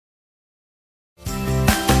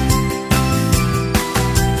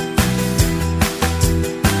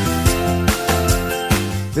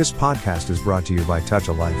This podcast is brought to you by Touch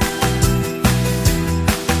a Life.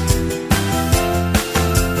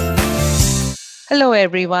 Hello,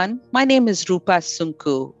 everyone. My name is Rupa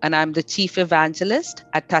Sunku, and I'm the Chief Evangelist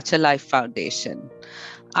at Touch a Life Foundation.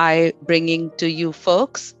 I'm bringing to you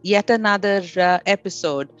folks yet another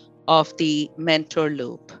episode of the Mentor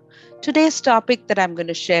Loop. Today's topic that I'm going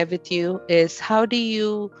to share with you is how do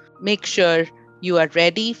you make sure you are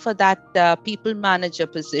ready for that people manager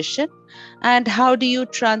position, and how do you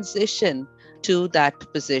transition to that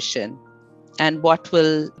position? And what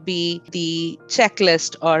will be the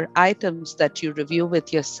checklist or items that you review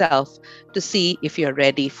with yourself to see if you're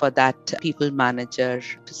ready for that people manager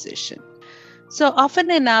position. So often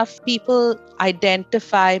enough, people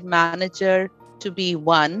identify manager to be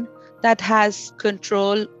one that has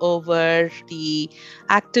control over the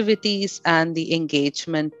activities and the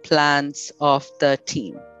engagement plans of the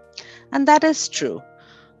team. And that is true.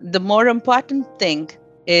 The more important thing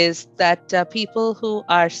is that people who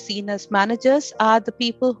are seen as managers are the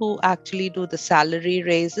people who actually do the salary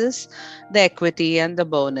raises, the equity, and the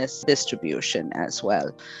bonus distribution as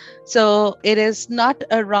well. So it is not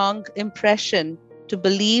a wrong impression to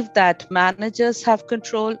believe that managers have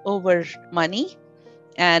control over money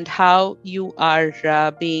and how you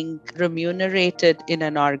are being remunerated in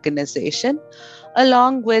an organization,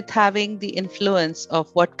 along with having the influence of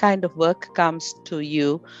what kind of work comes to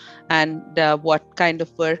you and what kind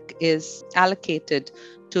of work is allocated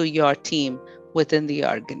to your team within the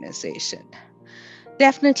organization.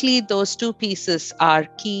 Definitely, those two pieces are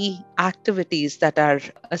key activities that are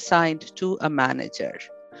assigned to a manager.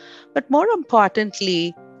 But more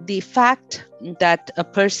importantly, the fact that a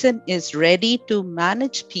person is ready to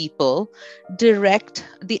manage people, direct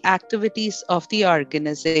the activities of the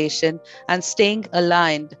organization, and staying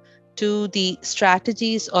aligned to the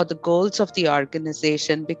strategies or the goals of the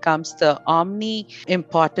organization becomes the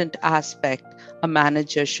important aspect a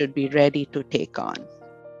manager should be ready to take on.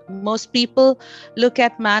 Most people look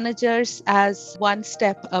at managers as one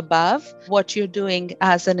step above what you're doing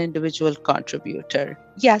as an individual contributor.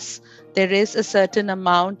 Yes, there is a certain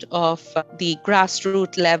amount of the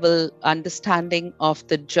grassroots level understanding of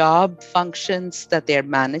the job functions that they're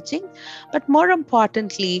managing. But more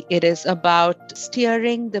importantly, it is about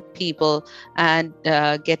steering the people and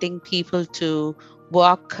getting people to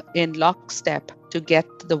walk in lockstep to get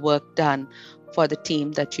the work done for the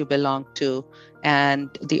team that you belong to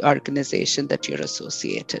and the organization that you're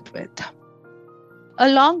associated with.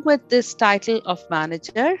 Along with this title of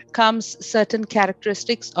manager comes certain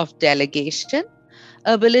characteristics of delegation,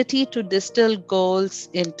 ability to distill goals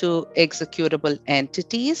into executable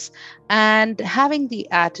entities, and having the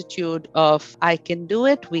attitude of I can do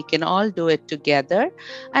it, we can all do it together,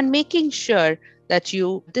 and making sure that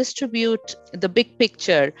you distribute the big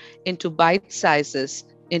picture into bite sizes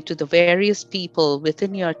into the various people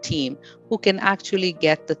within your team who can actually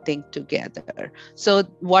get the thing together. So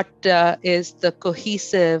what is the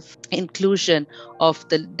cohesive inclusion of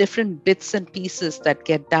the different bits and pieces that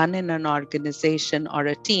get done in an organization or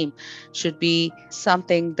a team should be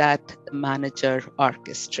something that the manager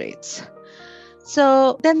orchestrates.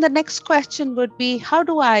 So then the next question would be, how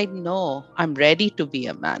do I know I'm ready to be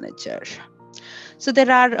a manager? So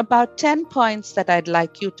there are about 10 points that I'd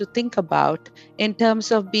like you to think about in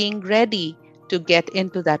terms of being ready to get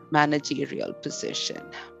into that managerial position.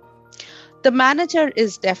 The manager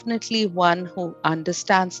is definitely one who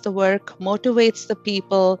understands the work, motivates the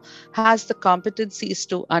people, has the competencies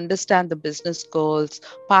to understand the business goals,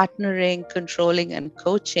 partnering, controlling, and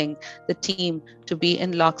coaching the team to be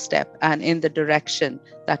in lockstep and in the direction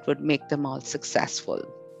that would make them all successful.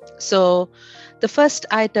 So the first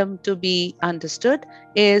item to be understood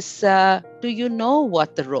is, do you know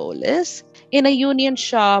what the role is? In a union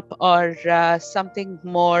shop or something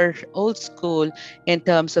more old school in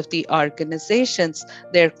terms of the organizations,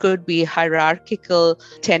 there could be hierarchical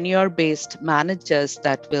tenure-based managers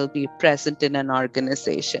that will be present in an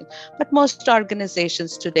organization. But most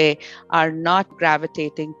organizations today are not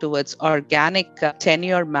gravitating towards organic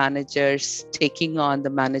tenure managers taking on the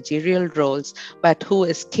managerial roles, but who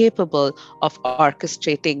is capable of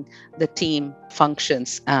orchestrating the team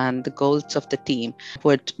functions and the goals of the team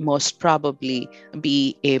would most probably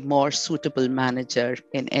be a more suitable manager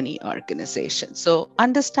in any organization. So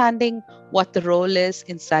understanding what the role is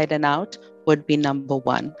inside and out would be number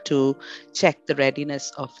one to check the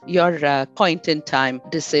readiness of your point in time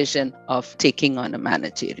decision of taking on a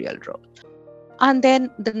managerial role. And then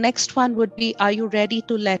the next one would be, are you ready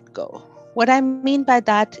to let go? What I mean by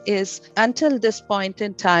that is until this point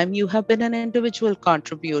in time, you have been an individual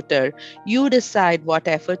contributor. You decide what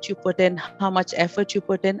effort you put in, how much effort you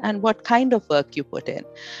put in, and what kind of work you put in.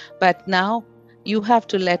 But now you have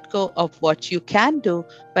to let go of what you can do,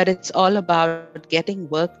 but it's all about getting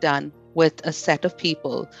work done with a set of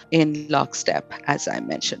people in lockstep, as I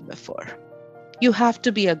mentioned before. You have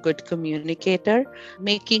to be a good communicator,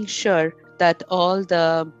 making sure that all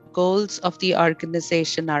the goals of the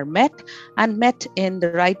organization are met and met in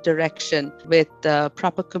the right direction with the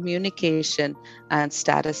proper communication and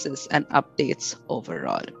statuses and updates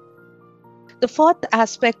overall. The fourth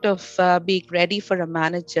aspect of being ready for a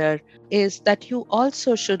manager is that you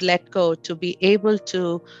also should let go to be able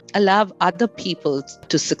to allow other people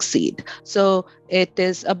to succeed. So it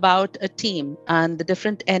is about a team and the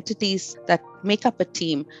different entities that make up a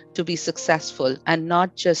team to be successful, and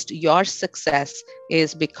not just your success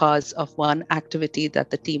is because of one activity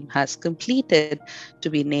that the team has completed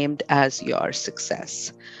to be named as your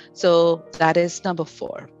success. So that is number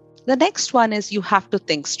 4. The next one is you have to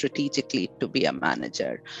think strategically to be a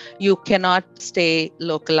manager. You cannot stay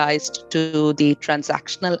localized to the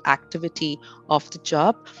transactional activity of the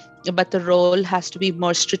job, but the role has to be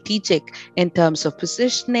more strategic in terms of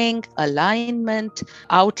positioning, alignment,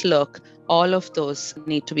 outlook. All of those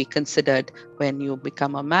need to be considered when you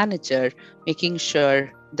become a manager, making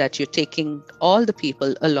sure that you're taking all the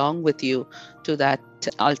people along with you to that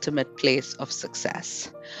ultimate place of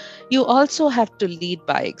success. You also have to lead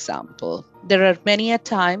by example. There are many a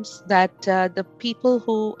times that the people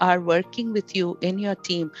who are working with you in your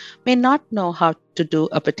team may not know how to do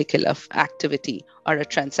a particular activity or a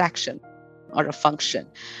transaction or a function.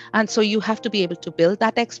 And so you have to be able to build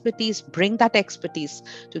that expertise, bring that expertise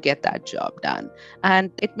to get that job done.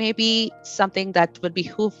 And it may be something that would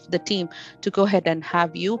behoove the team to go ahead and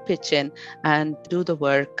have you pitch in and do the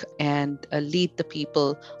work and lead the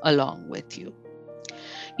people along with you.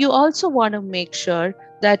 You also want to make sure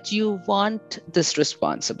that you want this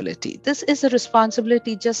responsibility. This is a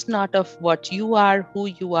responsibility just not of what you are, who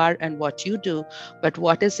you are, and what you do, but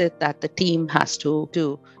what is it that the team has to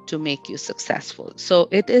do to make you successful. So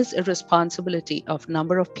it is a responsibility of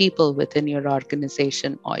number of people within your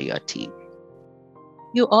organization or your team.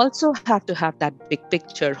 You also have to have that big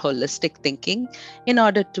picture, holistic thinking in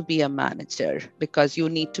order to be a manager, because you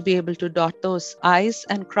need to be able to dot those I's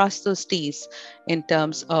and cross those T's in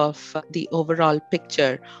terms of the overall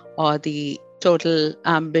picture or the total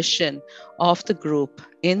ambition of the group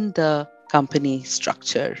in the company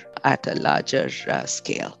structure at a larger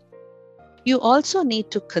scale. You also need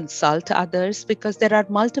to consult others because there are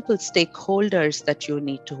multiple stakeholders that you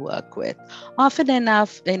need to work with. Often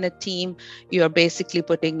enough, in a team, you're basically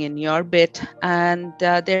putting in your bit, and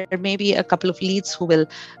there may be a couple of leads who will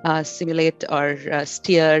simulate or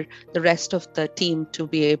steer the rest of the team to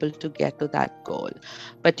be able to get to that goal.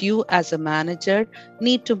 But you, as a manager,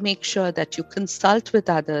 need to make sure that you consult with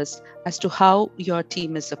others as to how your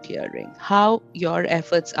team is appearing, how your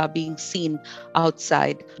efforts are being seen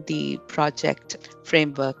outside the project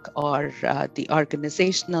framework or the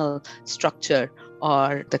organizational structure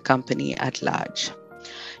or the company at large.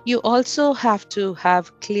 You also have to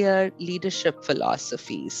have clear leadership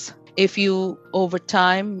philosophies. If you, over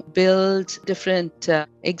time, build different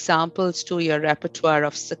examples to your repertoire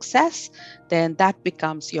of success, then that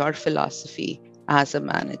becomes your philosophy as a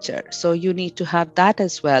manager. So you need to have that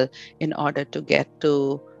as well in order to get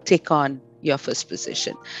to take on your first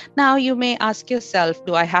position. Now, you may ask yourself,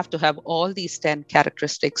 do I have to have all these 10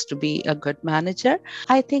 characteristics to be a good manager?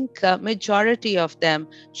 I think majority of them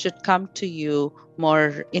should come to you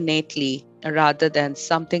more innately rather than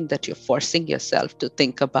something that you're forcing yourself to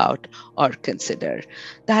think about or consider.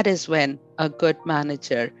 That is when a good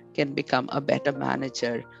manager can become a better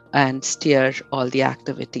manager and steer all the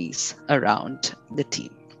activities around the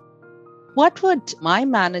team. What would my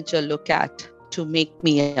manager look at to make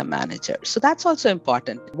me a manager? So that's also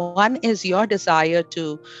important. One is your desire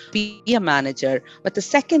to be a manager, but the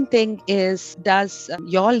second thing is, does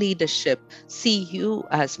your leadership see you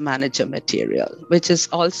as manager material, which is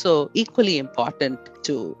also equally important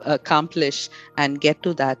to accomplish and get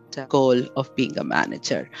to that goal of being a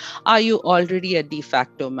manager. Are you already a de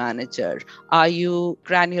facto manager? Are you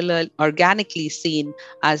organically seen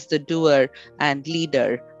as the doer and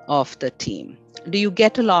leader of the team? Do you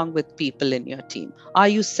get along with people in your team? Are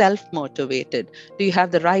you self-motivated? Do you have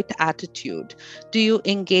the right attitude? Do you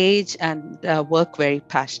engage and work very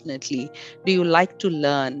passionately? Do you like to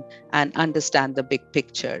learn and understand the big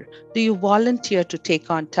picture? Do you volunteer to take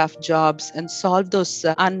on tough jobs and solve those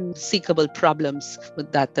unseekable problems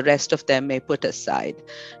that the rest of them may put aside?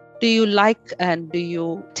 Do you like and do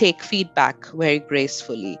you take feedback very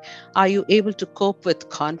gracefully? Are you able to cope with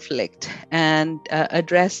conflict and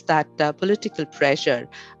address that political pressure,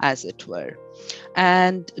 as it were?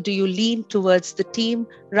 And do you lean towards the team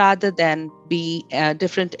rather than be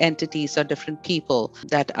different entities or different people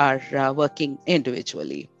that are working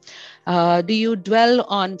individually? Do you dwell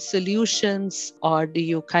on solutions, or do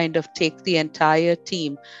you kind of take the entire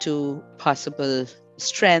team to possible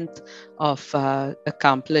strength of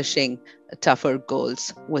accomplishing tougher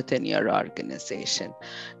goals within your organization?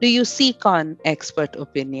 Do you seek on expert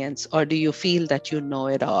opinions, or do you feel that you know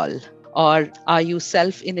it all? Or are you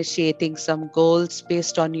self initiating some goals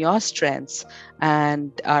based on your strengths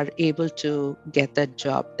and are able to get that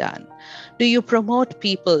job done? Do you promote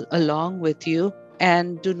people along with you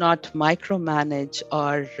and do not micromanage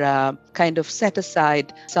or kind of set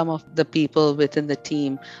aside some of the people within the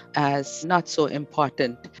team as not so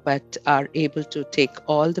important, but are able to take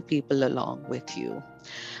all the people along with you?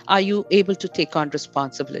 Are you able to take on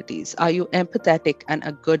responsibilities? Are you empathetic and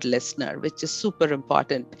a good listener, which is super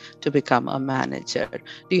important to become a manager?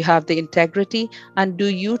 Do you have the integrity, and do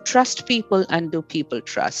you trust people, and do people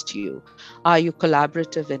trust you? Are you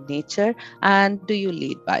collaborative in nature, and do you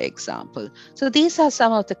lead by example? So these are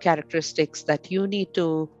some of the characteristics that you need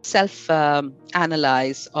to self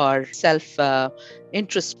analyze or self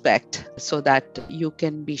introspect so that you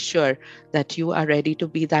can be sure that you are ready to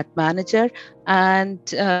be that manager, and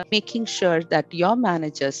making sure that your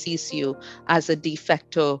manager sees you as a de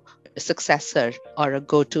facto successor or a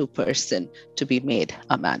go-to person to be made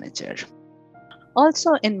a manager.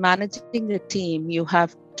 Also, in managing a team, you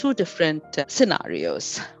have two different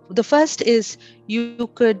scenarios. The first is you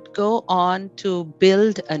could go on to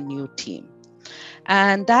build a new team.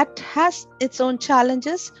 And that has its own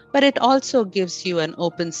challenges, but it also gives you an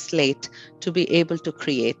open slate to be able to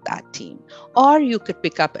create that team. Or you could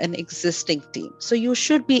pick up an existing team. So you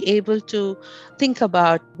should be able to think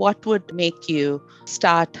about what would make you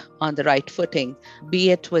start on the right footing,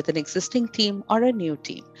 be it with an existing team or a new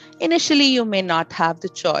team. Initially, you may not have the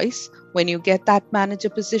choice. When you get that manager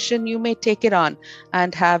position, you may take it on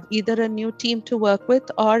and have either a new team to work with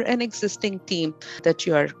or an existing team that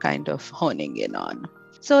you're kind of honing in on.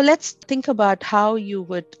 So let's think about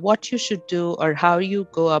what you should do or how you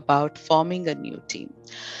go about forming a new team.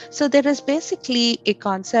 So there is basically a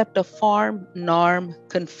concept of form, norm,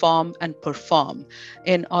 conform, and perform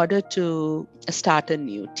in order to start a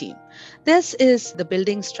new team. This is the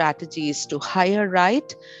building strategies to hire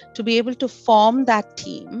right, to be able to form that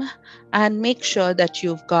team and make sure that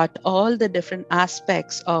you've got all the different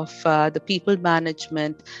aspects of the people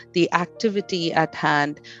management, the activity at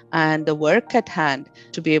hand, and the work at hand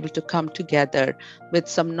to be able to come together with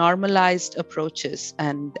some normalized approaches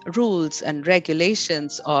and rules and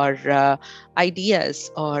regulations or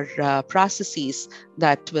ideas or processes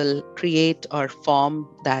that will create or form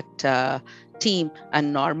that team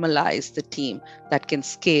and normalize the team that can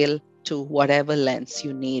scale to whatever lengths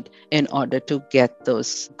you need in order to get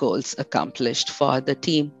those goals accomplished for the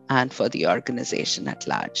team and for the organization at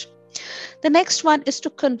large. The next one is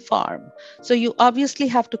to conform. So you obviously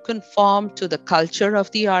have to conform to the culture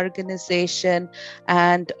of the organization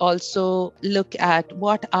and also look at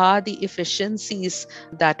what are the efficiencies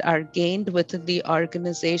that are gained within the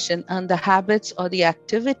organization and the habits or the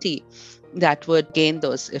activity that would gain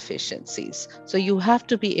those efficiencies. So you have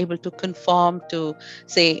to be able to conform to,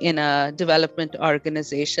 say, in a development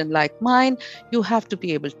organization like mine, you have to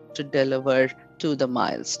be able to deliver to the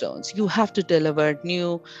milestones. You have to deliver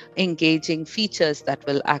new engaging features that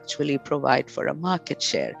will actually provide for a market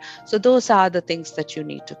share. So those are the things that you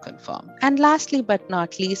need to conform. And lastly, but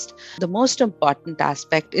not least, the most important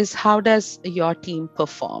aspect is how does your team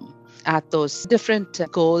perform at those different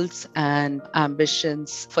goals and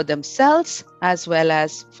ambitions for themselves, as well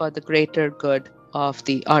as for the greater good of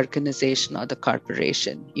the organization or the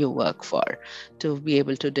corporation you work for, to be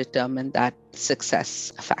able to determine that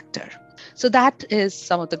success factor. So that is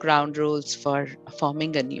some of the ground rules for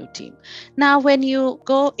forming a new team. Now, when you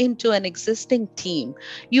go into an existing team,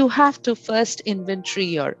 you have to first inventory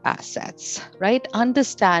your assets, right?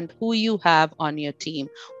 Understand who you have on your team.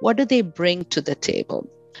 What do they bring to the table?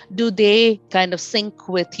 Do they kind of sync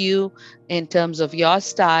with you in terms of your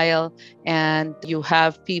style? And you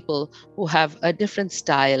have people who have a different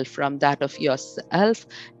style from that of yourself,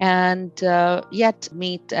 and yet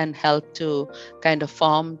meet and help to kind of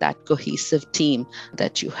form that cohesive team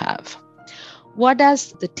that you have. What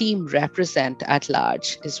does the team represent at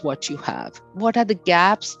large is what you have. What are the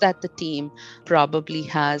gaps that the team probably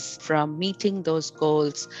has from meeting those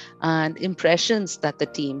goals and impressions that the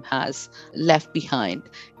team has left behind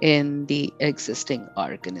in the existing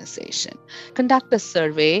organization? Conduct a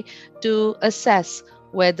survey to assess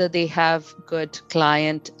whether they have good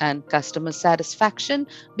client and customer satisfaction,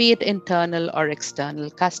 be it internal or external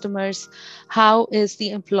customers. How is the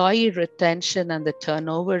employee retention and the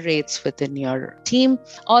turnover rates within your team?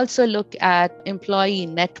 Also look at employee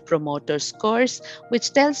net promoter scores,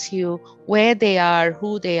 which tells you where they are,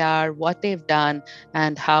 who they are, what they've done,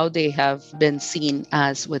 and how they have been seen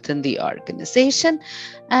as within the organization.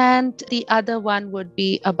 And the other one would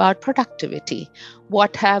be about productivity.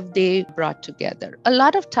 What have they brought together? A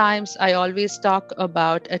lot of times, I always talk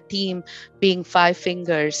about a team being five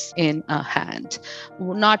fingers in a hand.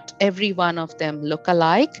 Not every one of them look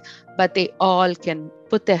alike, but they all can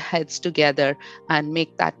put their heads together and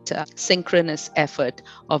make that synchronous effort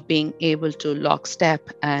of being able to lockstep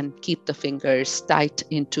and keep the fingers tight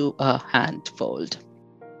into a hand fold.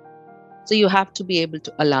 So you have to be able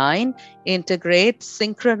to align, integrate,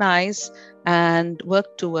 synchronize, and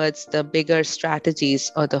work towards the bigger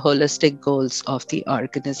strategies or the holistic goals of the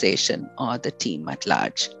organization or the team at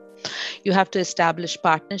large. You have to establish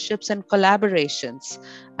partnerships and collaborations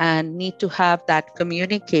and need to have that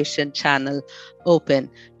communication channel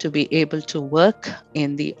open to be able to work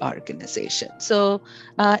in the organization. So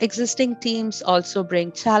existing teams also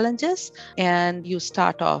bring challenges, and you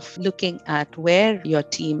start off looking at where your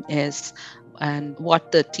team is and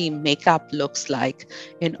what the team makeup looks like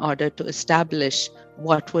in order to establish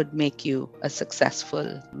what would make you a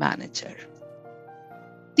successful manager.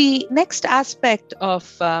 The next aspect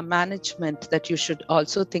of management that you should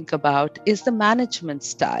also think about is the management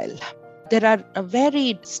style. There are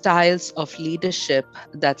varied styles of leadership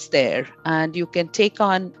that's there, and you can take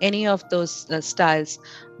on any of those styles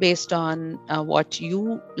based on what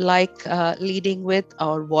you like leading with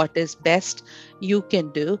or what is best you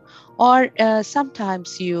can do. Or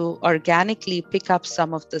sometimes you organically pick up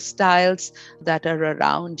some of the styles that are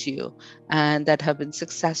around you and that have been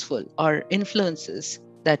successful, or influences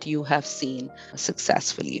that you have seen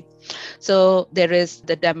successfully. So there is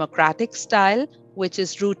the democratic style, which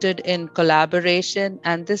is rooted in collaboration.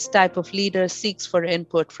 And this type of leader seeks for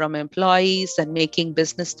input from employees and making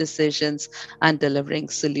business decisions and delivering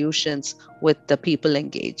solutions with the people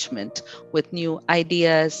engagement, with new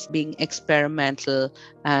ideas, being experimental,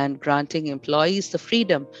 and granting employees the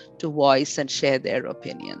freedom to voice and share their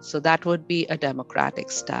opinions. So that would be a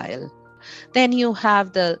democratic style. Then you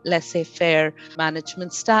have the laissez-faire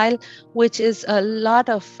management style, which is a lot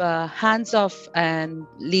of hands-off and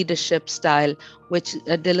leadership style, which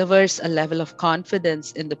delivers a level of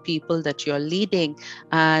confidence in the people that you're leading,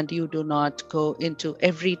 and you do not go into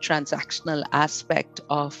every transactional aspect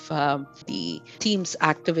of the team's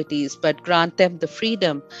activities, but grant them the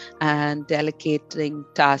freedom and delegating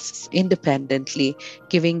tasks independently,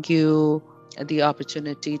 giving you the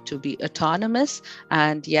opportunity to be autonomous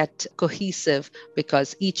and yet cohesive,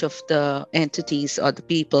 because each of the entities or the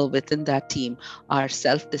people within that team are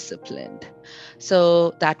self-disciplined.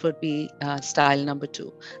 So that would be style number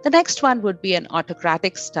 2. The next one would be an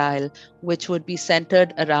autocratic style, which would be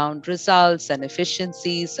centered around results and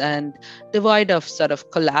efficiencies and devoid of sort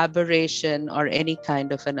of collaboration or any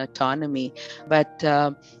kind of an autonomy, but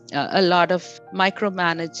a lot of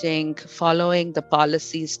micromanaging, following the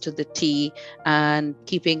policies to the T, and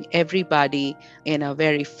keeping everybody in a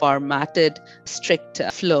very formatted, strict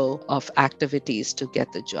flow of activities to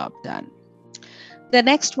get the job done. The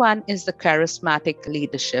next one is the charismatic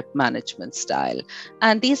leadership management style.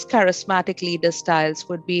 And these charismatic leader styles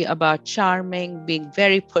would be about charming, being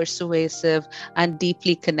very persuasive, and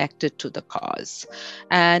deeply connected to the cause.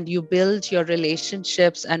 And you build your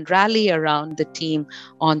relationships and rally around the team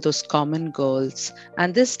on those common goals.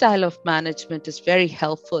 And this style of management is very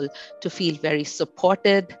helpful to feel very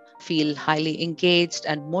supported, feel highly engaged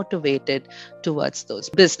and motivated towards those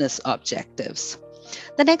business objectives.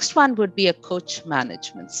 The next one would be a coach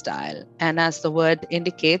management style. And as the word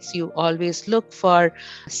indicates, you always look for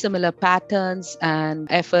similar patterns and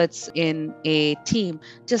efforts in a team,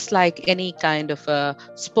 just like any kind of a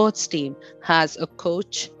sports team has a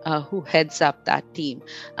coach who heads up that team.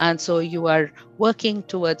 And so you are working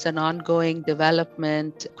towards an ongoing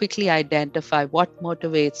development, quickly identify what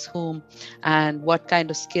motivates whom and what kind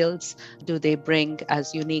of skills do they bring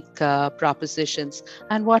as unique propositions,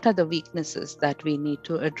 and what are the weaknesses that we need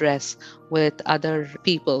to address with other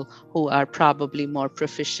people who are probably more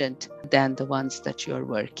proficient than the ones that you're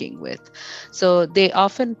working with. So they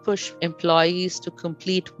often push employees to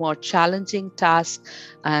complete more challenging tasks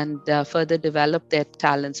and further develop their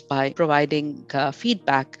talents by providing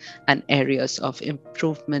feedback and areas of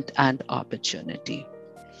improvement and opportunity.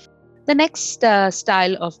 The next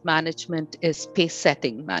style of management is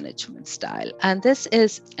pace-setting management style. And this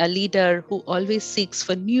is a leader who always seeks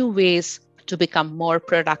for new ways to become more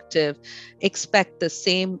productive, expect the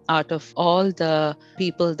same out of all the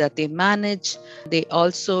people that they manage. They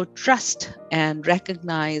also trust and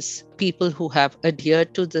recognize people who have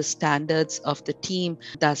adhered to the standards of the team,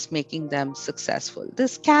 thus making them successful.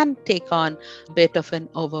 This can take on a bit of an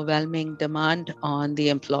overwhelming demand on the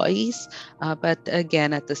employees, but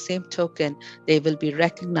again, at the same token, they will be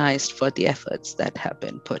recognized for the efforts that have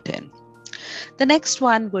been put in. The next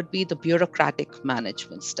one would be the bureaucratic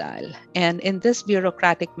management style. And in this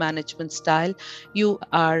bureaucratic management style, you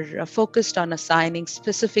are focused on assigning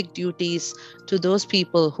specific duties to those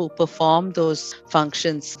people who perform those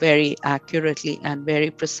functions very accurately and very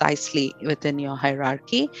precisely within your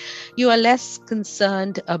hierarchy. You are less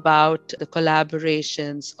concerned about the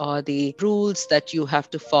collaborations or the rules that you have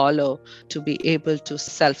to follow to be able to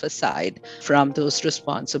self-aside from those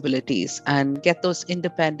responsibilities and get those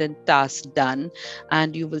independent tasks done,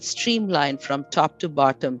 and you will streamline from top to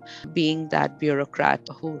bottom, being that bureaucrat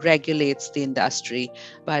who regulates the industry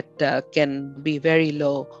but can be very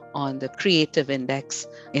low on the creative index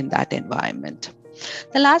in that environment.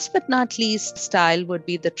 The last but not least style would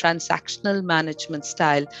be the transactional management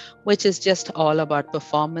style, which is just all about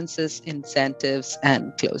performances, incentives,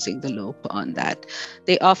 and closing the loop on that.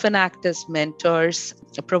 They often act as mentors,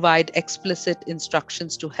 provide explicit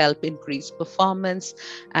instructions to help increase performance,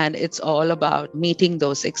 and it's all about meeting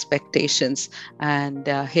those expectations and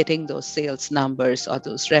hitting those sales numbers or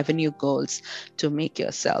those revenue goals to make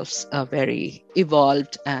yourselves a very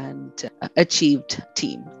evolved and achieved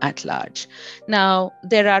team at large. Now,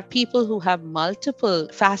 there are people who have multiple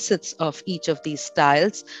facets of each of these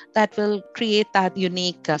styles that will create that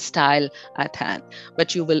unique style at hand,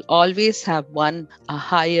 but you will always have one a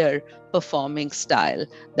higher performing style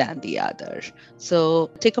than the other.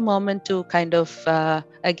 So take a moment to kind of,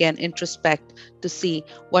 again, introspect to see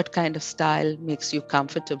what kind of style makes you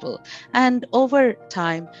comfortable. And over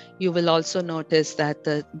time, you will also notice that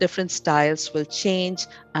the different styles will change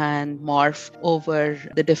and morph over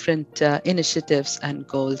the different initiatives and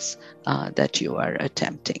goals that you are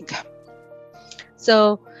attempting.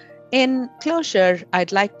 So in closure,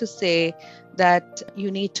 I'd like to say that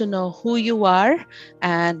you need to know who you are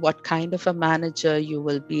and what kind of a manager you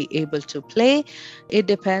will be able to play. It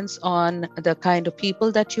depends on the kind of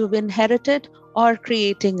people that you've inherited or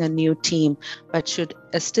creating a new team, but should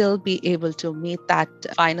still be able to meet that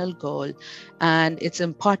final goal. And it's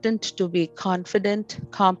important to be confident,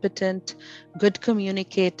 competent, good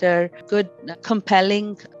communicator, good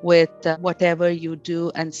compelling with whatever you do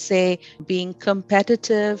and say, being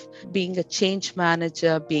competitive, being a change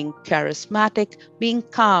manager, being charismatic, being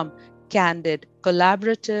calm, candid,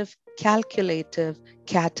 collaborative, calculative,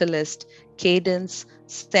 catalyst, cadence,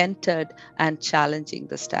 centered, and challenging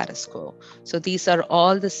the status quo. So these are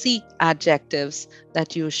all the C adjectives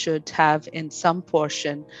that you should have in some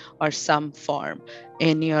portion or some form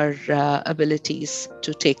in your abilities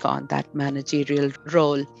to take on that managerial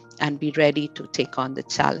role and be ready to take on the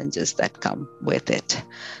challenges that come with it.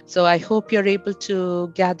 So I hope you're able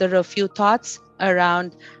to gather a few thoughts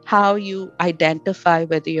around how you identify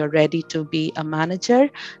whether you're ready to be a manager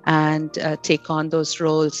and take on those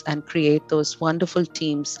roles and create those wonderful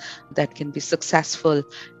teams that can be successful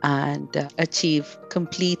and achieve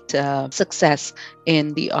complete success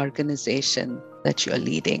in the organization that you're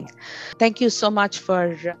leading. Thank you so much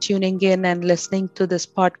for tuning in and listening to this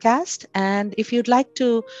podcast. And if you'd like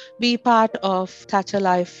to be part of Touch a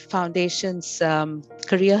Life Foundation's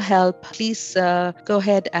career help, please go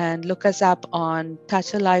ahead and look us up on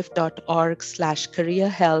touchalife.org/career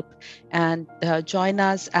help and join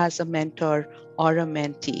us as a mentor or a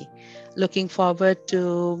mentee. Looking forward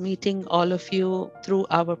to meeting all of you through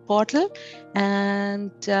our portal,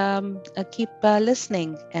 and keep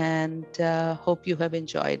listening, and hope you have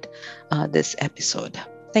enjoyed this episode.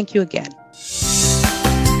 Thank you again.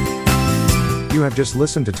 You have just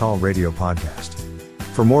listened to Tall Radio Podcast.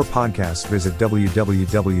 For more podcasts, visit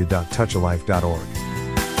www.touchalife.org.